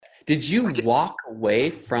Did you I get, walk away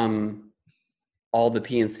from all the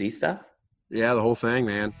PNC stuff? yeah, the whole thing,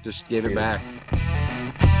 man. Just gave it Dude. back.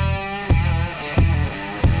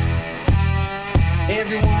 Hey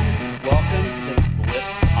everyone, welcome to the Blip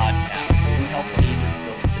Podcast, where we help agents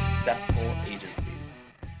build successful agencies.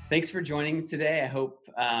 Thanks for joining me today. I hope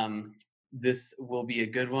this will be a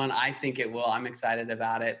good one. I think it will. I'm excited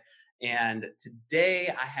about it. And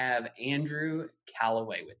today I have Andrew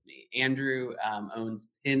Calloway with me. Andrew owns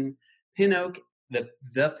Pin Oak, the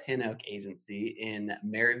Pin Oak Agency in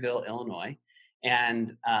Maryville, Illinois.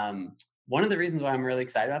 And one of the reasons why I'm really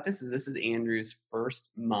excited about this is Andrew's first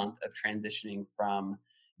month of transitioning from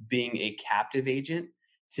being a captive agent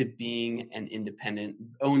to being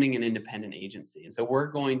owning an independent agency. And so we're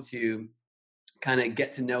going to kind of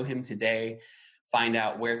get to know him today, find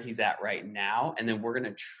out where he's at right now, and then we're going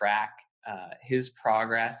to track his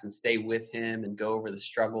progress and stay with him and go over the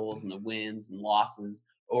struggles and the wins and losses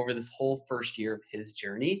over this whole first year of his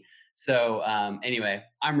journey. So anyway,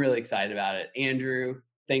 I'm really excited about it. Andrew,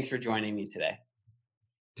 thanks for joining me today.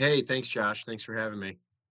 Hey, thanks, Josh. Thanks for having me.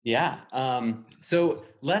 Yeah. Why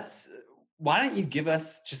don't you give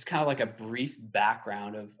us just kind of like a brief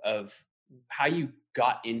background of how you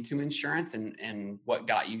got into insurance and what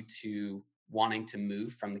got you to wanting to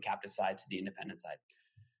move from the captive side to the independent side?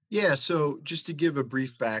 Yeah, so just to give a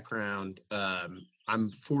brief background,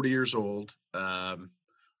 I'm 40 years old.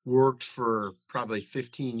 Worked for probably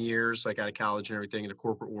 15 years, like out of college and everything in the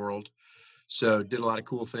corporate world. So did a lot of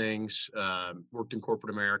cool things. Worked in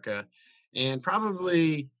corporate America, and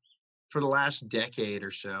probably for the last decade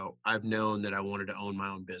or so, I've known that I wanted to own my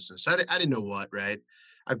own business. I didn't know what, right?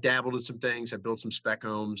 I've dabbled in some things. I built some spec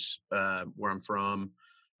homes where I'm from.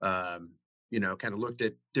 Um, kind of looked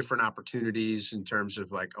at different opportunities in terms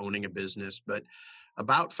of like owning a business. But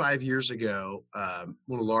about 5 years ago,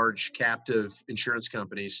 one of the large captive insurance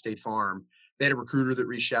companies, State Farm, they had a recruiter that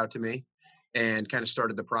reached out to me and kind of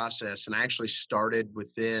started the process. And I actually started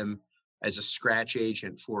with them as a scratch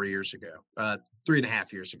agent 4 years ago.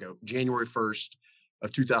 3.5 years ago. January 1st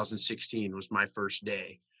of 2016 was my first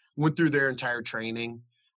day. Went through their entire training.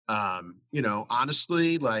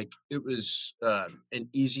 Honestly, like it was an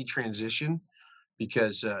easy transition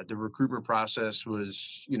because the recruitment process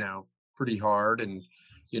was, pretty hard, and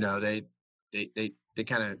they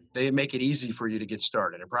make it easy for you to get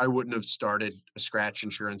started. I probably wouldn't have started a scratch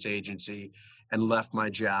insurance agency and left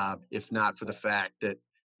my job if not for the fact that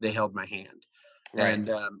they held my hand. Right.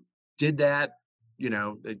 And did that.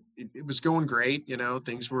 It was going great.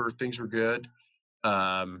 Things were good.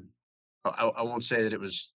 Um, I won't say that it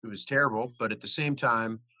was terrible, but at the same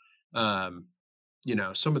time, um,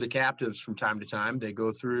 some of the captives from time to time they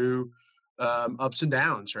go through ups and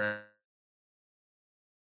downs, right?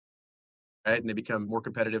 And they become more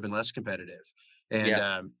competitive and less competitive. And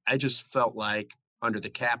Yeah. I just felt like under the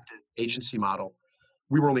captive agency model,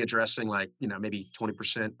 we were only addressing like, maybe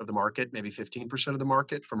 20% of the market, maybe 15% of the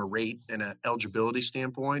market from a rate and a eligibility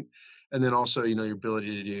standpoint. And then also, your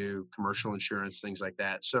ability to do commercial insurance, things like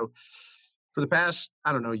that. So for the past,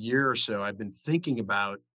 I don't know, year or so, I've been thinking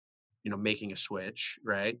about, making a switch,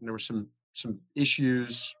 right? And there were some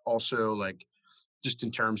issues also, like just in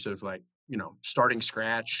terms of like, starting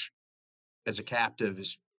scratch as a captive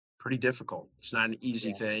is pretty difficult. It's not an easy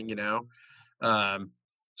Yeah. thing. Um,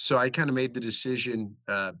 so I kind of made the decision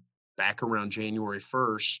back around January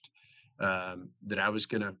 1st that I was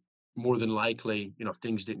going to more than likely, if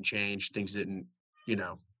things didn't, you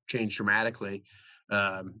know, change dramatically.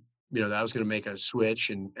 Um, that I was going to make a switch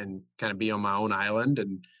and kind of be on my own island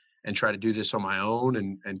and try to do this on my own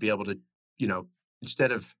and be able to,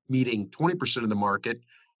 instead of meeting 20% of the market,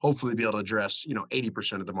 hopefully be able to address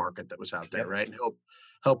 80% of the market that was out there, Yep. right? And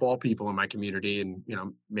help all people in my community and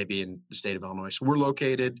maybe in the state of Illinois. So we're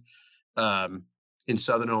located um, in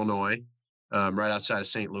Southern Illinois, right outside of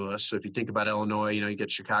St. Louis. So if you think about Illinois, you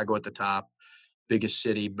get Chicago at the top, biggest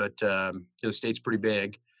city, but the state's pretty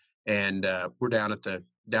big, and we're down at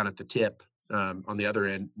the tip on the other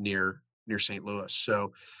end near St. Louis.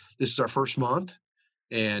 So this is our first month,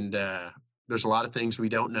 and there's a lot of things we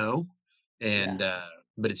don't know, and Yeah.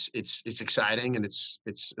 but it's exciting, and it's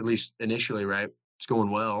at least initially, right, it's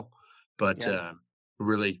going well, but Yeah. we're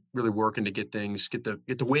really working to get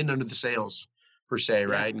the wind under the sails per se, Yeah.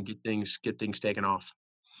 right, and get things taken off.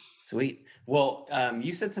 Sweet. Well,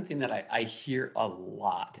 you said something that I hear a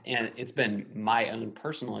lot, and it's been my own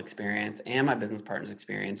personal experience and my business partner's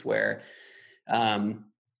experience where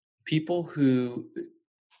um, people who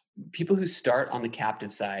people who start on the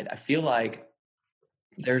captive side, I feel like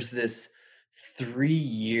there's this 3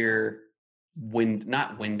 year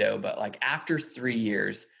not window, but like after 3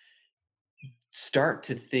 years, start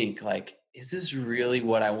to think like, is this really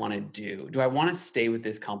what I want to do? Do I want to stay with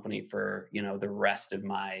this company for, the rest of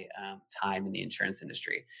my time in the insurance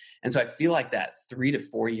industry? And so I feel like that 3 to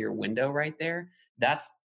 4 year window right there,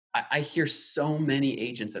 I hear so many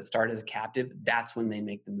agents that start as a captive. That's when they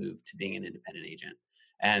make the move to being an independent agent.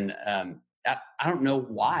 And I don't know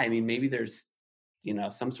why. I mean, maybe there's,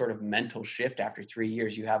 some sort of mental shift after 3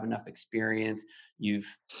 years. You have enough experience. You've,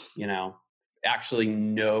 you know, actually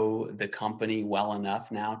know the company well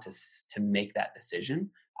enough now to make that decision.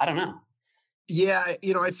 I don't know. Yeah,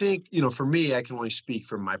 I think, for me, I can only speak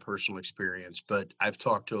from my personal experience, but I've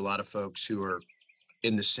talked to a lot of folks who are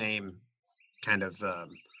in the same kind of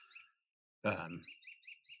um,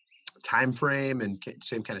 time frame and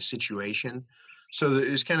same kind of situation. So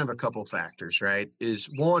there's kind of a couple factors, right? Is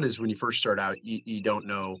one is when you first start out, you don't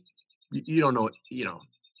know, you don't know,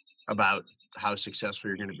 about how successful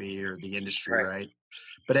you're going to be or the industry, Right. right?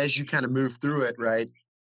 But as you kind of move through it, right?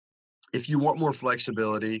 If you want more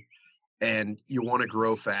flexibility and you want to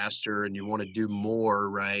grow faster and you want to do more,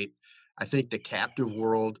 right? I think the captive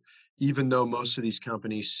world, even though most of these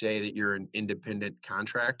companies say that you're an independent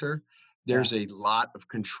contractor, Yeah. there's a lot of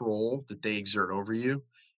control that they exert over you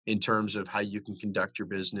in terms of how you can conduct your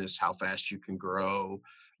business, how fast you can grow.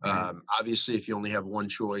 Right. Obviously, if you only have one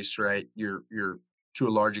choice, right, you're to a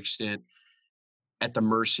large extent at the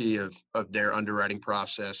mercy of their underwriting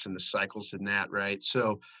process and the cycles in that, right?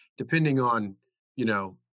 So depending on, you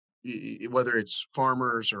know, whether it's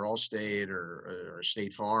Farmers or Allstate or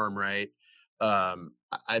State Farm, right?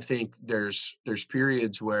 I think there's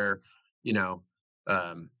periods where, you know,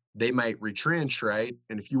 they might retrench, right?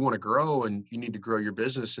 And if you want to grow and you need to grow your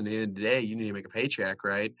business, in the end of the day, you need to make a paycheck,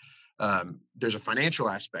 right? There's a financial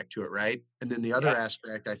aspect to it, right? And then the other Yeah.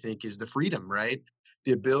 aspect, I think, is the freedom, right?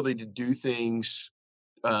 The ability to do things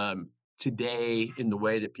um, today in the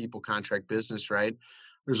way that people contract business, right?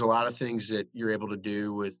 There's a lot of things that you're able to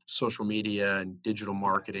do with social media and digital Yeah.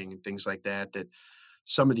 marketing and things like that, that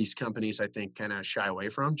some of these companies, I think, kind of shy away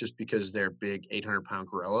from just because they're big 800-pound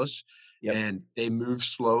gorillas Yep. and they move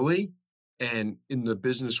slowly. And in the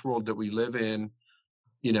business world that we live in,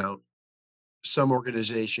 you know, some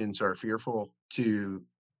organizations are fearful to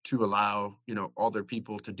allow, all their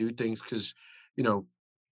people to do things because, you know,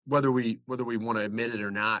 whether we want to admit it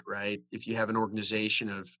or not, right? If you have an organization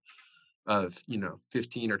of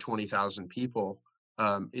 15 or 20,000 people,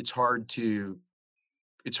 it's hard to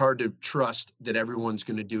trust that everyone's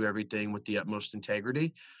going to do everything with the utmost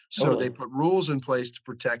integrity. So they Totally. put rules in place to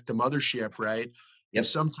protect the mothership, right? And Yep.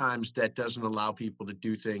 sometimes that doesn't allow people to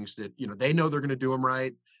do things that, they know they're going to do them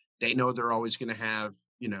right. They know they're always going to have,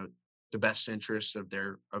 the best interests of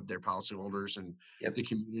their policyholders and Yep. the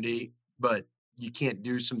community, but you can't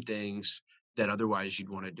do some things that otherwise you'd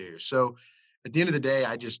want to do. So at the end of the day,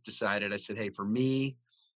 I just decided, I said, hey, for me,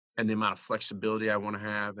 and the amount of flexibility I want to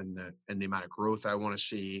have and the amount of growth I want to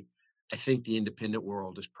see, I think the independent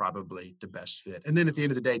world is probably the best fit. And then at the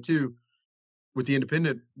end of the day, too, with the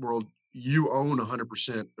independent world, you own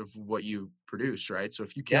 100% of what you produce, right? So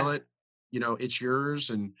if you kill Yeah. it, it's yours,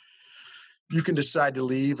 and you can decide to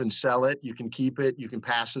leave and sell it. You can keep it. You can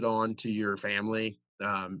pass it on to your family.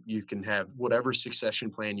 You can have whatever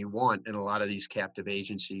succession plan you want. And a lot of these captive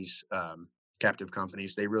agencies, captive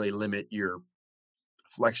companies, they really limit your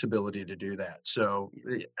flexibility to do that. So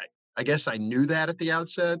I guess I knew that at the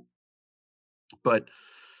outset, but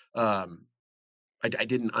um, I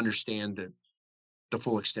didn't understand the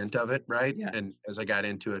full extent of it, right? Yeah. And as I got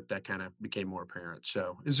into it, that kind of became more apparent.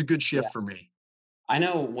 So it was a good Yeah. shift for me. I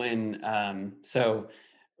know when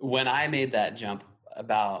I made that jump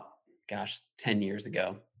about, gosh, 10 years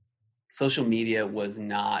ago, social media was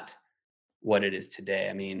not what it is today.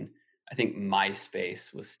 I mean, I think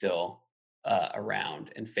MySpace was still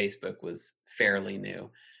around and Facebook was fairly new.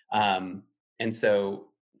 Um, and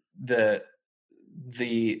so the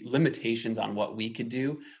the limitations on what we could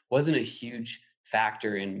do wasn't a huge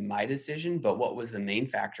factor in my decision, but what was the main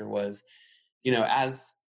factor was,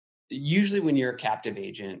 as usually when you're a captive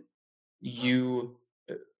agent, you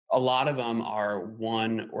a lot of them are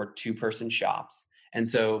 1 or 2 person shops. And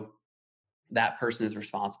so that person is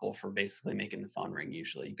responsible for basically making the phone ring,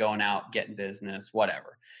 usually going out, getting business,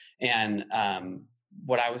 whatever. And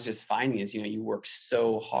what I was just finding is, you work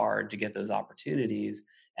so hard to get those opportunities.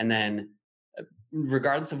 And then,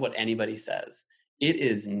 regardless of what anybody says, it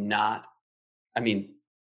is not, I mean,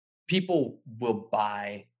 people will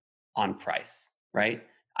buy on price, right?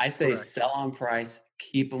 I say Correct. sell on price,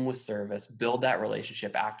 keep them with service, build that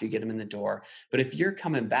relationship after you get them in the door. But if you're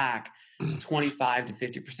coming back 25 to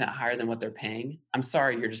 50% higher than what they're paying, I'm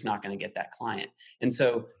sorry, you're just not going to get that client. And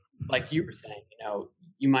so, like you were saying,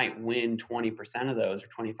 you might win 20% of those or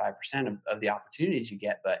 25% of the opportunities you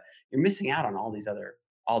get, but you're missing out on all these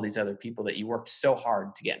other people that you worked so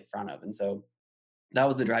hard to get in front of. And so that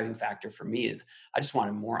was the driving factor for me is I just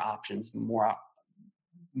wanted more options, more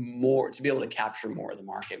to be able to capture more of the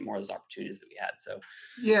market, more of those opportunities that we had. So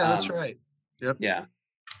Yeah, that's um, right. Yep. yeah.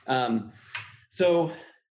 Um, so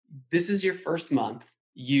this is your first month.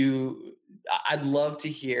 I'd love to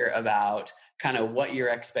hear about kind of what your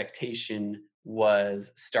expectation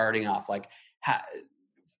was starting off. Like, ha,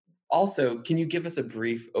 also, can you give us a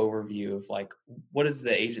brief overview of like what does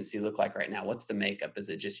the agency look like right now? What's the makeup? Is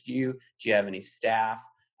it just you? Do you have any staff?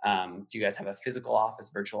 Do you guys have a physical office,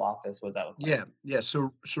 virtual office? What does that look like? Yeah.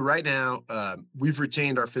 So right now, we've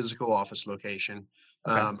retained our physical office location.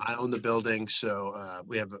 Okay. I own the building, so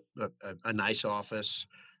we have a nice office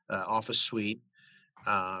suite.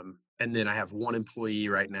 And then I have one employee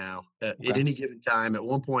right now. At Okay. any given time, at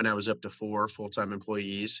one point, I was up to four full-time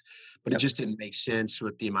employees, but it Yep. just didn't make sense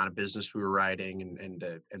with the amount of business we were writing and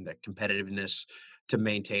the competitiveness to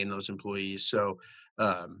maintain those employees. So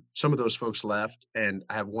some of those folks left, and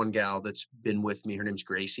I have one gal that's been with me. Her name's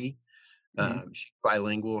Gracie. Hmm. She's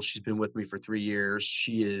bilingual. She's been with me for 3 years.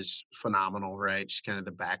 She is phenomenal, right? She's kind of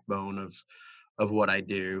the backbone of what I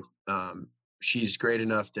do. She's great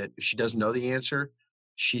enough that if she doesn't know the answer,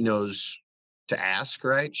 she knows to ask,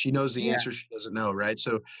 right? She knows the Yeah. answer she doesn't know, right?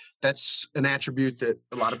 So that's an attribute that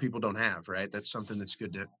a lot of people don't have, right? That's something that's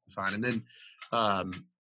good to find. And then um,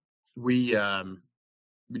 we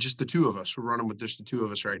just the two of us. We're running with just the two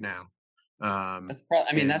of us right now. I mean,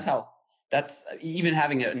 And that's even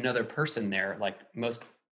having another person there. Like most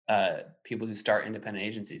people who start independent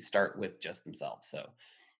agencies start with just themselves. So,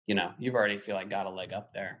 you've already feel like got a leg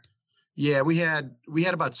up there. yeah, we had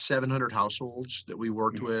about 700 households that we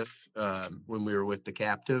worked Mhm. with when we were with the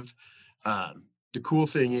captive. The cool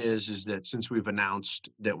thing is that since we've announced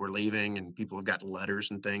that we're leaving and people have gotten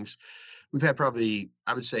letters and things, we've had probably,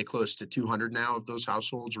 I would say, close to 200 now of those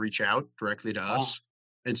households reach out directly to Wow. us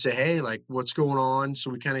and say, "Hey, like, what's going on?" So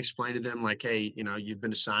we kind of explain to them, like, "Hey, you've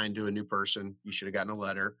been assigned to a new person. You should have gotten a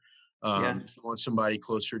letter. Yeah. If you want somebody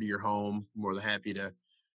closer to your home, more than happy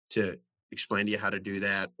to explain to you how to do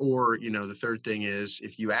that. Or, the third thing is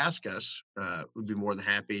if you ask us, we'd be more than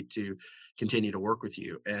happy to continue to work with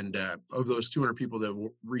you. And of those 200 people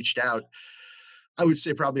that reached out, I would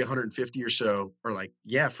say probably 150 or so are like,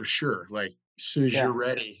 yeah, for sure. Like, as soon as you're Yeah.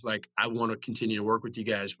 ready, like, I want to continue to work with you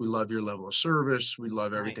guys. We love your level of service. We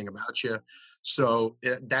love Nice. everything about you. So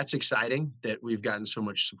that's exciting that we've gotten so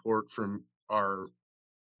much support from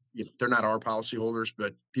they're not our policyholders,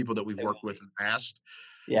 but people that we've Yeah. worked with in the past.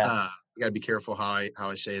 Yeah. I got to be careful how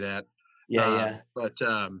I say that. Yeah. Yeah. But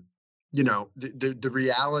the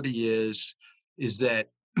reality is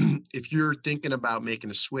that if you're thinking about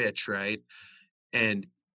making a switch, right, and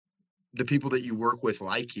the people that you work with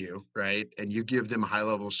like you, right, and you give them a high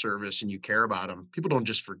level of service and you care about them, people don't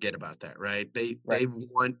just forget about that, right? They Right. they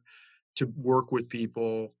want to work with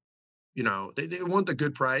people. They want the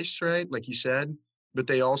good price, right, like you said, but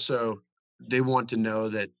they want to know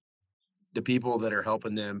that the people that are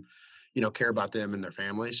helping them, care about them and their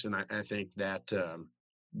families. And I think that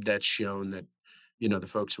that's shown that, the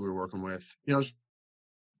folks who we're working with,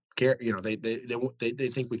 care, they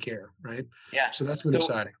think we care. Right. Yeah. So that's been So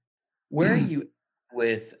exciting. where are you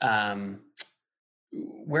with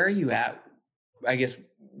where are you at, I guess,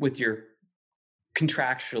 with your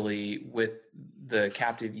contractually with the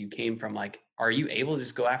captive you came from? Like, are you able to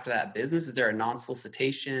just go after that business? Is there a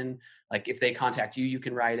non-solicitation? Like if they contact you, you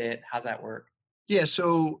can write it. How's that work? Yeah.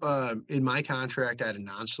 So in my contract, I had a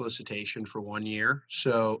non-solicitation for 1 year.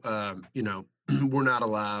 So, we're not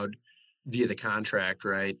allowed via the contract,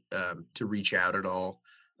 right, to reach out at all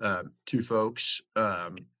to folks.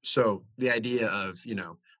 So the idea of,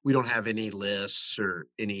 we don't have any lists or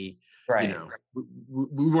any, Right.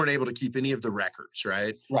 we weren't able to keep any of the records,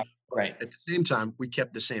 right? Right. But Right. at the same time, we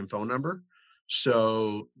kept the same phone number.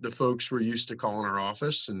 So the folks were used to calling our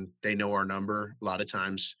office and they know our number. A lot of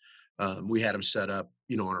times we had them set up,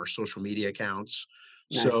 on our social media accounts.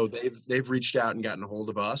 So Nice. they've reached out and gotten a hold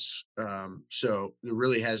of us. So there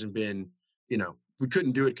really hasn't been, we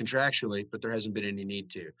couldn't do it contractually, but there hasn't been any need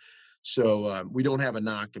to. So we don't have a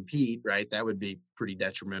non-compete, right? That would be pretty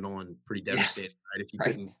detrimental and pretty Yeah. devastating, right? If you Right.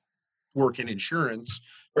 couldn't work in insurance.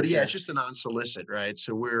 For But yeah, it's sure. just a non-solicit, right?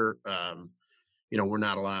 So we're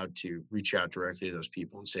not allowed to reach out directly to those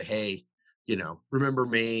people and say, hey, remember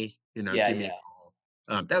me, Yeah. give me a Yeah.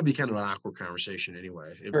 call. That would be kind of an awkward conversation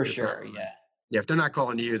anyway. For It probably sure. would. Yeah. Yeah, if they're not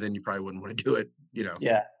calling you, then you probably wouldn't want to do it,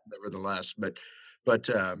 Yeah. nevertheless. But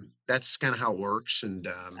that's kind of how it works. And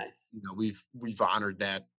Nice. we've honored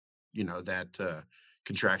that, that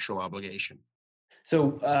contractual obligation.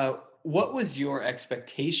 So, what was your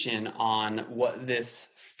expectation on what this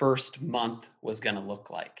first month was going to look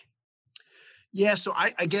like? Yeah, so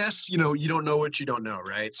I guess, you don't know what you don't know,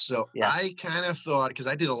 right? So Yeah. I kind of thought, because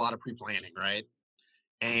I did a lot of pre-planning, right?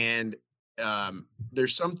 And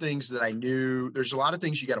there's some things that I knew, there's a lot of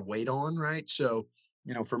things you got to wait on, right? So,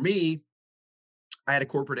 for me, I had a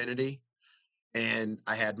corporate entity and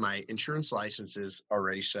I had my insurance licenses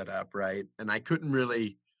already set up, right? And I couldn't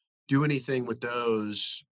really do anything with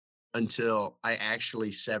those until I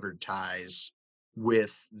actually severed ties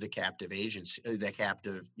with the captive agency, the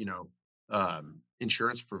captive,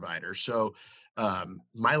 insurance provider. So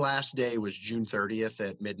my last day was June 30th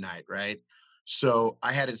at midnight, right? So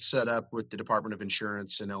I had it set up with the Department of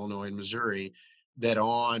Insurance in Illinois and Missouri that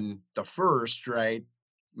on the first, right,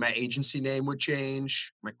 my agency name would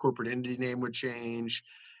change, my corporate entity name would change,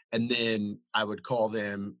 and then I would call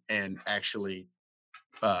them and actually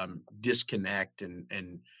disconnect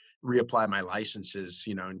and reapply my licenses,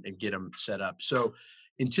 and get them set up. So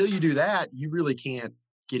until you do that, you really can't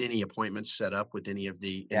get any appointments set up with any of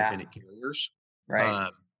the Yeah. independent carriers. Right.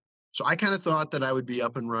 Um, so I kind of thought that I would be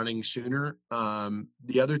up and running sooner.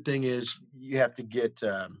 The other thing is you have to get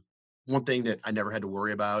one thing that I never had to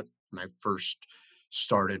worry about when I first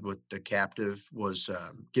started with the captive was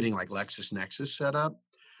getting like LexisNexis set up.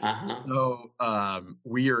 Uh huh. So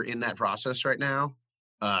we are in that process right now.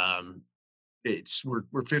 Um,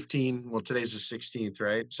 we're 15. Well, today's the 16th,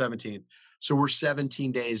 right? 17th. So we're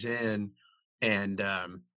 17 days in, and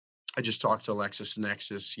I just talked to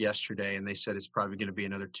LexisNexis yesterday, and they said it's probably going to be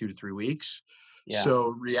another 2 to 3 weeks. Yeah. So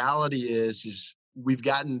reality is we've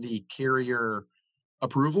gotten the carrier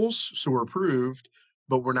approvals, so we're approved,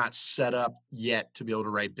 but we're not set up yet to be able to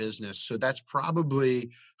write business. So that's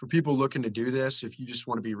probably for people looking to do this. If you just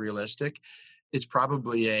want to be realistic, it's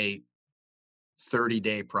probably a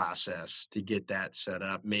 30-day process to get that set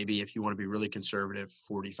up. Maybe if you want to be really conservative,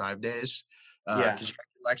 45 days. Yeah. Because you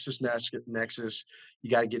got LexisNexis, you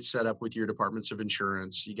got to get set up with your departments of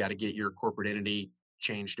insurance. You got to get your corporate entity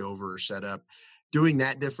changed over or set up. Doing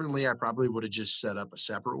that differently, I probably would have just set up a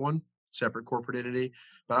separate one, separate corporate entity.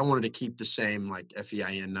 But I wanted to keep the same like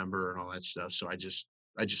FEIN number and all that stuff. So I just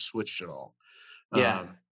switched it all. Yeah.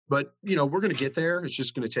 But we're going to get there. It's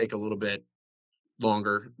just going to take a little bit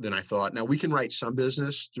longer than I thought. Now we can write some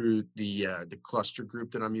business through the cluster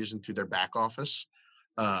group that I'm using through their back office,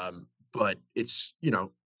 but it's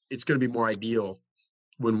going to be more ideal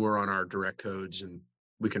when we're on our direct codes and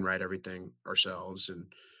we can write everything ourselves and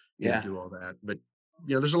Yeah. do all that. But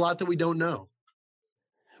there's a lot that we don't know.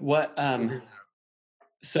 What, Figuring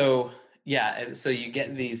so yeah, and so you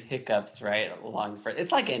get these hiccups, right, along for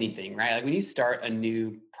it's like anything, right? Like when you start a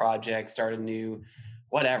new project, start a new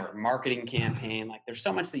whatever, marketing campaign, like there's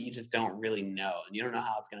so much that you just don't really know and you don't know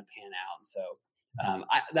how it's going to pan out. And so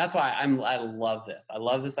that's why I love this. I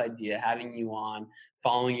love this idea having you on,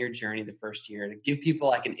 following your journey the first year to give people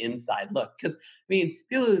like an inside look. Because I mean,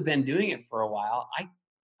 people who've been doing it for a while, I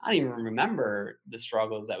don't even remember the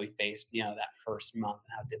struggles that we faced, that first month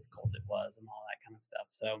and how difficult it was and all that kind of stuff.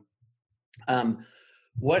 So, um,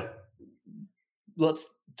 what?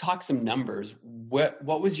 Let's talk some numbers. What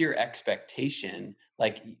was your expectation?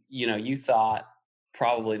 Like, you thought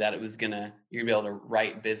probably that it was you're gonna be able to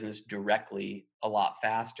write business directly a lot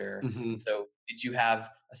faster. Mhm. And so, did you have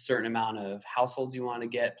a certain amount of households you want to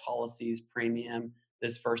get policies, premium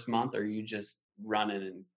this first month, or are you just running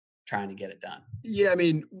and trying to get it done? Yeah, I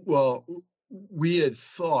mean, well, we had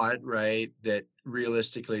thought, right, that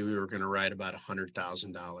realistically we were going to write about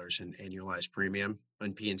 $100,000 in annualized premium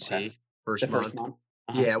on Okay. PNC The first first month. month?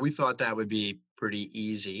 Uh-huh. Yeah, we thought that would be pretty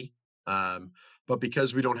easy. But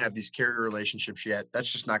because we don't have these carrier relationships yet,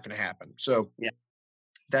 that's just not going to happen. So Yeah.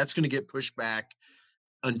 that's going to get pushed back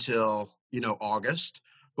until, August.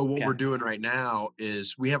 But what we're Okay. doing right now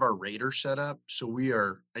is we have our rater set up. So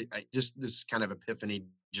I just, this kind of epiphany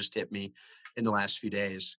just hit me in the last few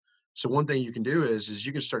days. So one thing you can do is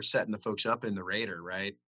you can start setting the folks up in the rater,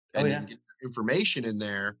 right? Oh, And you yeah. can get information in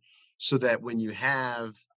there so that when you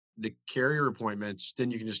have the carrier appointments,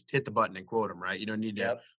 then you can just hit the button and quote them, right? You don't need to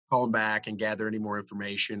Yep. call them back and gather any more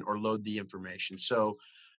information or load the information. So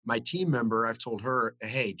my team member, I've told her,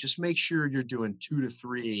 hey, just make sure you're doing 2 to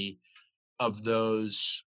 3 of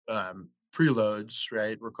those preloads,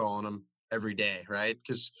 right? We're calling them every day, right?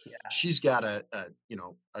 Because Yeah. she's got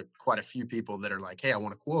quite a few people that are like, hey, I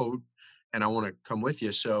want to quote and I want to come with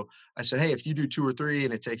you. So I said, hey, if you do 2 or 3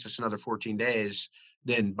 and it takes us another 14 days,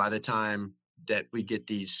 then by the time that we get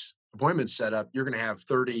these appointments set up, you're going to have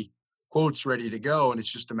 30 quotes ready to go. And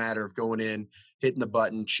it's just a matter of going in, hitting the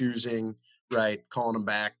button, choosing, right, calling them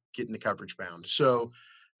back, getting the coverage bound. So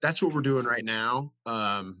that's what we're doing right now.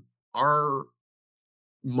 Our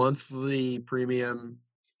monthly premium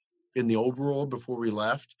in the old world before we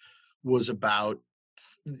left was about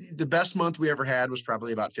the best month we ever had was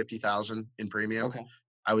probably about 50,000 in premium. Okay.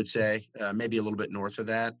 I would say maybe a little bit north of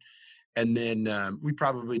that. And then we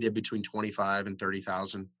probably did between 25 and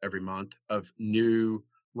 30,000 every month of new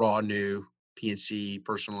PNC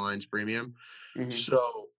personal lines premium. Hmm.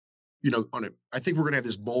 So, I think we're going to have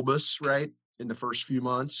this bulbous, right, in the first few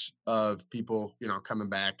months of people, coming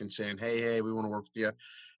back and saying, hey, we want to work with you.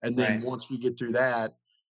 And then Right. once we get through that,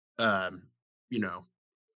 um, you know,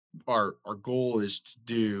 our goal is to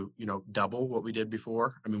do, double what we did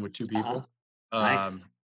before. I mean, with two Uh-huh. people. Nice. Um,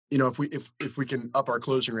 if we can up our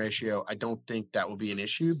closing ratio, I don't think that will be an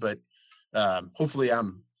issue, but hopefully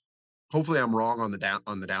I'm wrong on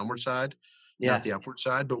the downward side, not Yeah. the upward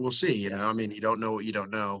side, but we'll see. Yeah. I mean, you don't know what you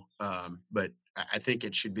don't know. But I think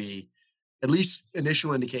it should be, at least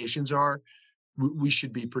initial indications are we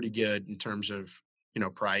should be pretty good in terms of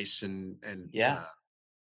price and Yeah.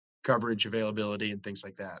 coverage availability and things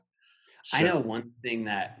like that. I know So one thing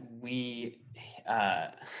that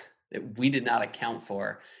uh, that we did not account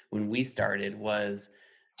for when we started was,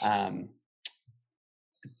 um,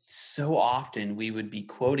 so often we would be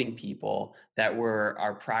quoting people that were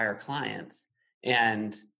our prior clients,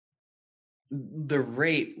 and the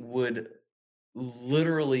rate would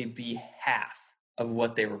literally be half of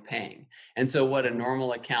what they were paying. And so what a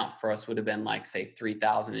normal account for us would have been like, say,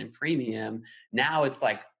 3,000 in premium, now it's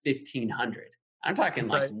like 1,500. I'm talking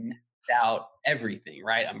like right. maxed out everything,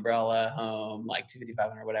 right? Umbrella, home, like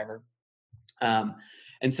 2,500, whatever. Um,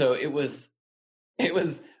 and so it was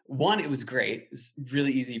one, it was great. It was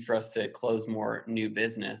really easy for us to close more new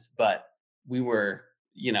business, but we were,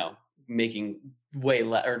 making way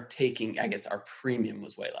less, or taking, I guess our premium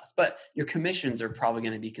was way less. But your commissions are probably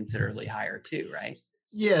going to be considerably higher too, right?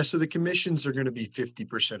 Yeah, so the commissions are going to be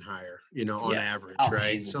 50% higher, on Yes. average,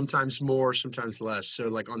 right? Amazing. Sometimes more, sometimes less. So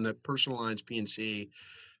like on the personal lines PNC,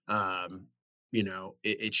 um,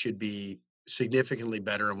 it should be significantly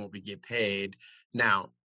better on what we get paid.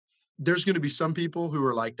 Now, there's going to be some people who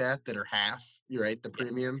are like that are half, right, the Yeah.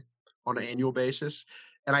 premium on an annual basis.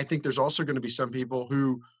 And I think there's also going to be some people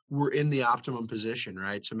who were in the optimum position,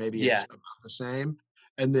 right? So maybe Yeah. it's about the same.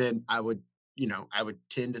 And then I would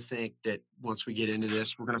tend to think that once we get into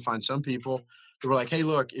this, we're going to find some people that were like, hey,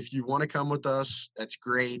 look, if you want to come with us, that's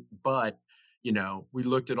great. But, we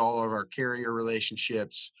looked at all of our carrier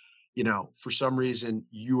relationships. For some reason,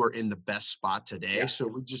 you are in the best spot today. Yeah. So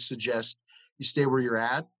we just suggest you stay where you're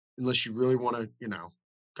at unless you really want to,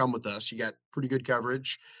 come with us. You got pretty good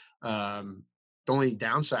coverage. The only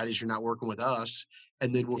downside is you're not working with us,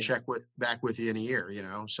 and then we'll Yeah. check back with you in a year.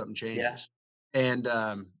 Something Yeah. changes, and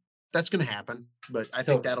that's going to happen. But I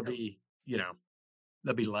think So that'll be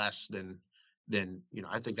less than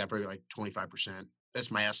I think that probably like 25%. That's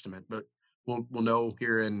my estimate, but we'll know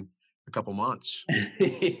here in a couple months. Hope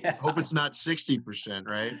yeah. it's not 60%,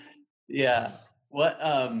 right? Yeah.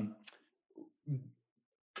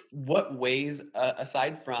 What ways,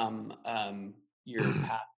 aside from your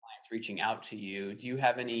past clients reaching out to you, do you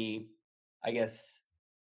have any, I guess,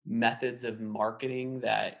 methods of marketing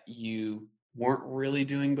that you weren't really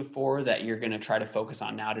doing before that you're going to try to focus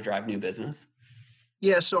on now to drive new business?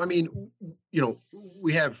 Yeah, so I mean,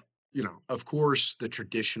 we have, of course, the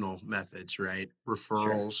traditional methods, right? Sure.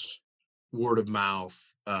 Referrals, word of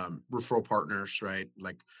mouth, referral partners, right?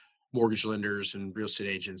 Like mortgage lenders and real estate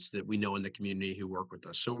agents that we know in the community who work with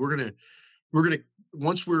us. So we're gonna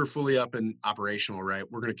once we're fully up and operational, right?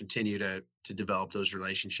 We're gonna continue to develop those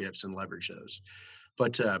relationships and leverage those.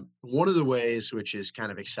 But one of the ways, which is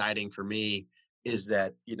kind of exciting for me, is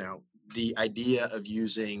that the idea of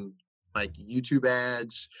using like YouTube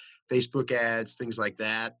ads, Facebook ads, things like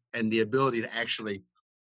that, and the ability to actually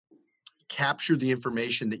capture the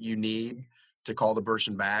information that you need to call the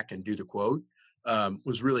person back and do the quote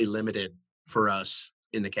was really limited for us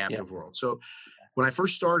in the Yeah. captive world. So when I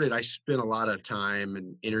first started, I spent a lot of time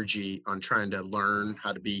and energy on trying to learn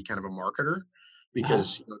how to be kind of a marketer Uh-huh.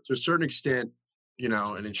 because to a certain extent,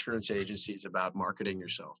 an insurance agency is about marketing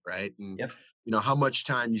yourself, right? And Yep. how much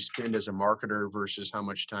time you spend as a marketer versus how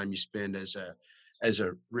much time you spend as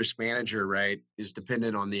a risk manager, right, is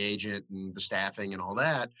dependent on the agent and the staffing and all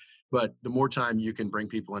that. But the more time you can bring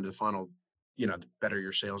people into the funnel, the better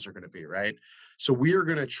your sales are going to be, right? So we're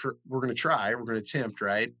going to try, we're going to attempt,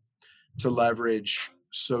 right, to leverage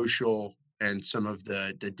social and some of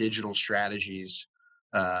the digital strategies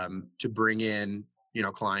to bring in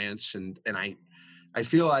clients and I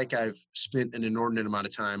feel like I've spent an inordinate amount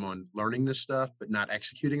of time on learning this stuff but not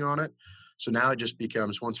executing on it. So now it just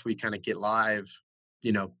becomes, once we kind of get live,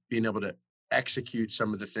 being able to execute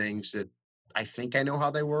some of the things that I think I know how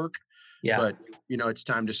they work, Yeah. but it's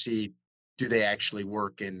time to see, do they actually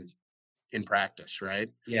work in practice, right?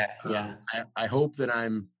 Yeah. Yeah. I hope that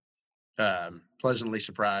I'm pleasantly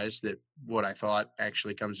surprised that what I thought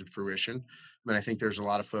actually comes to fruition. I mean, I think there's a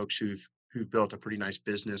lot of folks who've built a pretty nice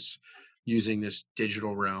business using this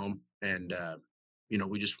digital realm, and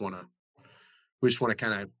we just want to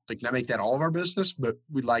kind of like not make that all of our business, but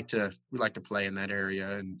we like to play in that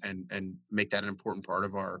area and make that an important part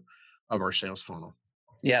of our sales funnel.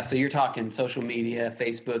 Yeah. So you're talking social media,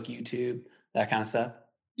 Facebook, YouTube, that kind of stuff.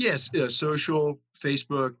 Yes, social,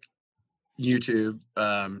 Facebook, YouTube,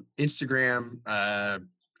 Instagram. I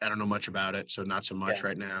don't know much about it, so not so much Yeah.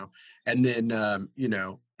 right now. And then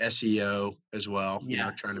SEO as well. Yeah.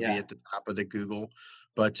 Trying to be Yeah. at the top of the Google.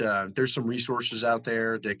 But there's some resources out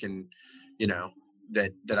there that can, you know,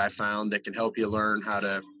 that I found that can help you learn how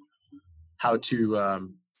to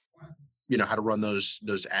run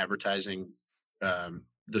those advertising,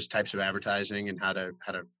 those types of advertising, and how to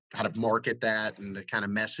market that, and the kind of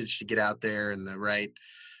message to get out there, and the right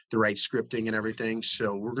scripting and everything.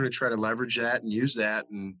 So we're going to try to leverage that and use that,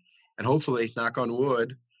 and hopefully, knock on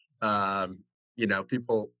wood,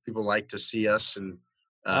 people like to see us, and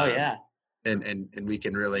Oh um, yeah. and we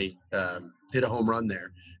can really hit a home run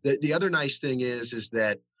there. The other nice thing is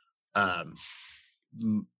that um,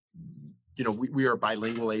 we are a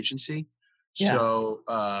bilingual agency, Yeah. so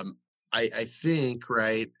I think,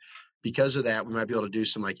 right, because of that, we might be able to do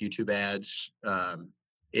some like YouTube ads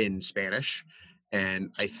in Spanish,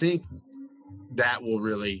 and I think that will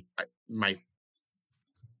really, my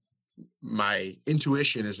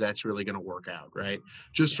intuition is that's really going to work out, right?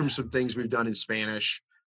 Just from Yeah. some things we've done in Spanish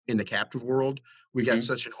in the captive world, we got Mhm.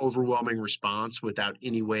 such an overwhelming response without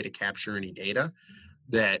any way to capture any data,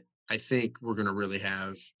 that I think we're going to really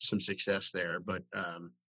have some success there. But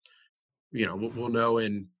we'll know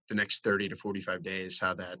in the next 30 to 45 days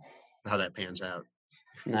how that pans out.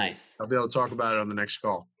 Nice. I'll be able to talk about it on the next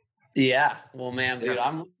call. Yeah. Well, man, Yeah. dude,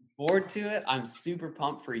 I'm looking forward to it. I'm super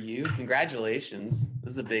pumped for you. Congratulations.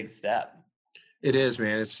 This is a big step. It is,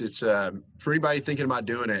 man. It's for anybody thinking about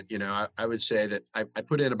doing it, I would say that I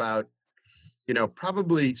put in about,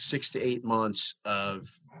 probably 6 to 8 months of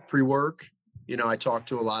pre-work. I talked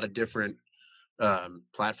to a lot of different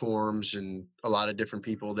platforms and a lot of different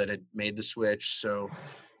people that had made the switch. So,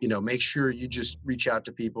 make sure you just reach out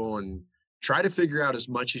to people and try to figure out as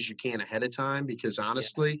much as you can ahead of time, because Yeah.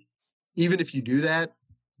 honestly, even if you do that,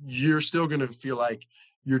 you're still going to feel like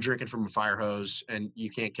you're drinking from a fire hose and you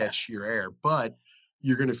can't Yeah. catch your air, but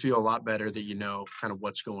you're going to feel a lot better that kind of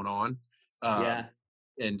what's going on. Um, Yeah.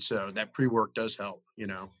 and so that pre-work does help.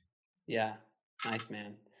 Yeah. Nice,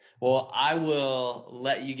 man. Well, I will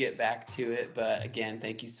let you get back to it. But again,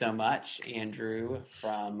 thank you so much, Andrew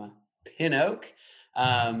from Pin Oak.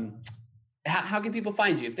 Um, how can people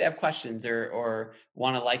find you if they have questions or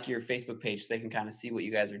want to like your Facebook page so they can kind of see what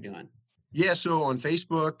you guys are doing? Yeah, so on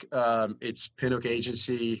Facebook, it's Pinhook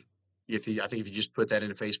Agency. I think if you just put that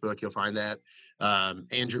into Facebook, you'll find that.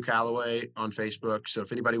 Andrew Calloway on Facebook. So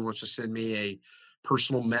if anybody wants to send me a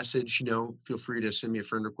personal message, feel free to send me a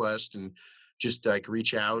friend request and just like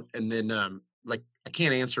reach out. And then like I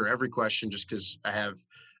can't answer every question just because I have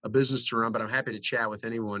a business to run, but I'm happy to chat with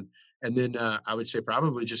anyone. And then I would say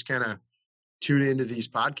probably just kind of tune into these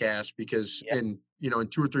podcasts, because Yeah. in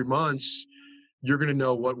 2 or 3 months you're going to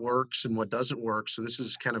know what works and what doesn't work. So this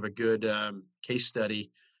is kind of a good case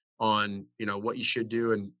study on what you should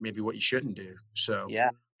do and maybe what you shouldn't do. So Yeah.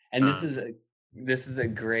 And this um, is a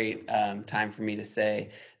great time for me to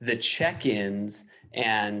say the check-ins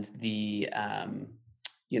and the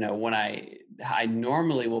when I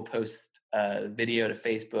normally will post a video to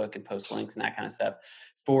Facebook and post links and that kind of stuff.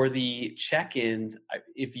 For the check-ins,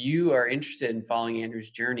 if you are interested in following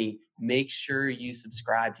Andrew's journey, make sure you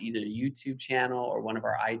subscribe to either the YouTube channel or one of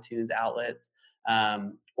our iTunes outlets.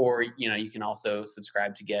 Or you can also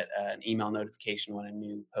subscribe to get an email notification when a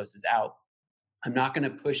new post is out. I'm not going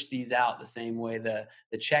to push these out the same way, the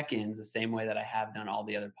check-ins the same way that I have done all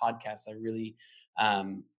the other podcasts. I really,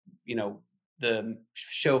 um, you know, the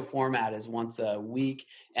show format is once a week,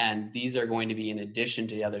 and these are going to be in addition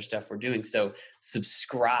to the other stuff we're doing. So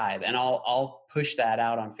subscribe, and I'll push that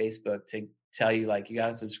out on Facebook to tell you, like, you got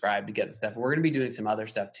to subscribe to get the stuff. We're going to be doing some other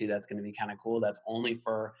stuff too. That's going to be kind of cool. That's only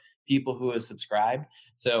for people who have subscribed.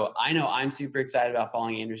 So I know I'm super excited about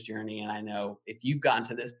following Andrew's journey. And I know if you've gotten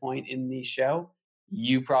to this point in the show,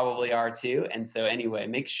 you probably are too. And so anyway,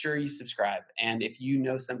 make sure you subscribe. And if you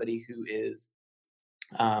know somebody who is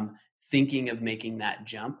um, thinking of making that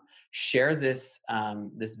jump share this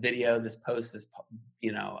this video, this post, this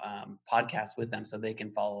podcast with them so they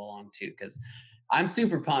can follow along too. Because I'm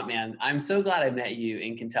super pumped, man. I'm so glad I met you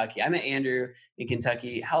in Kentucky. I met Andrew in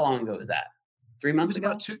Kentucky. How long ago was that? 3 It months was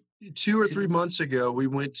about ago? two or Two, 3 months ago. We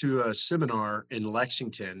went to a seminar in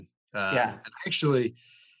Lexington, yeah. and I actually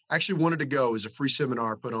wanted to go. It was a free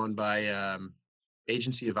seminar put on by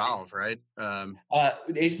Agency Evolve, right?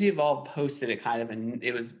 Agency Evolve hosted it kind of, and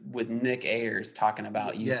it was with Nick Ayers talking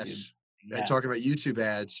about YouTube. Yes, Yeah. talking about YouTube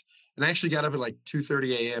ads, and I actually got up at like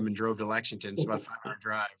 2:30 a.m. and drove to Lexington. It's about a 5-hour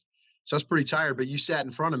drive, so I was pretty tired. But you sat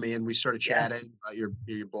in front of me, and we started Yeah. chatting about your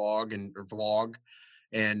blog and or vlog,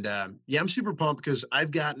 and yeah, I'm super pumped because I'll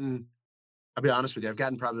be honest with you, I've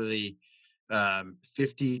gotten probably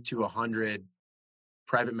 50 to 100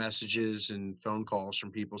 private messages and phone calls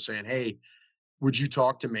from people saying, "Hey, would you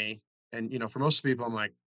talk to me?" And for most people, I'm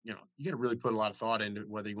like, you got to really put a lot of thought into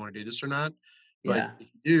whether you want to do this or not. But Yeah. if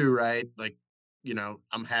you do, right, like,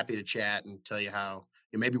 I'm happy to chat and tell you how.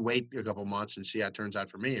 Maybe wait a couple months and see how it turns out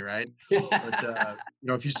for me, right? But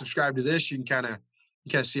if you subscribe to this, you can kind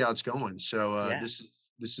of see how it's going. So Yeah.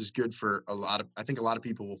 this is good for a lot of. I think a lot of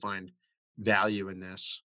people will find value in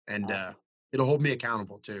this, and Awesome. it'll hold me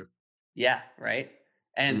accountable too. Yeah, right.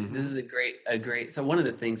 And this Hmm. is a great. So one of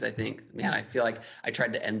the things I think, man, I feel like I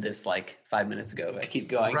tried to end this like 5 minutes ago, but I keep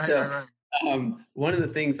going. Right, right, So right. one of the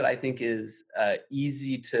things that I think is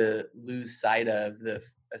easy to lose sight of,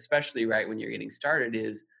 especially right when you're getting started,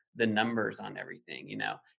 is the numbers on everything.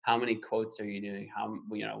 How many quotes are you doing?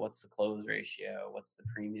 What's the close ratio? What's the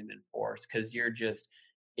premium in force? Because you're just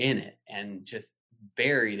in it and just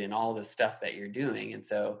buried in all the stuff that you're doing. And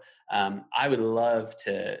so I would love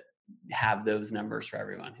to have those numbers for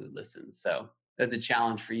everyone who listens. So that's a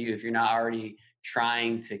challenge for you if you're not already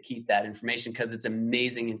trying to keep that information, because it's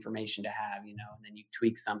amazing information to have, and then you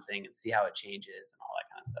tweak something and see how it changes and all that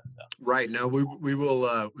kind of stuff. So Right. No, we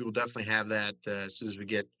will definitely have that as soon as we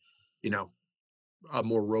get, you know, a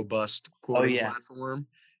more robust oh quoting yeah, platform,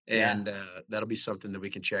 yeah, and that'll be something that we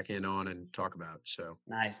can check in on and talk about. So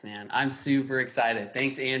nice, man. I'm super excited.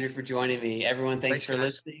 Thanks, Andrew, for joining me. Everyone, thanks thanks, for guys.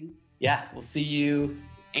 listening. Yeah, we'll see you.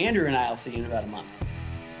 Andrew and I will see you in about a month.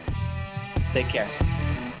 Take care.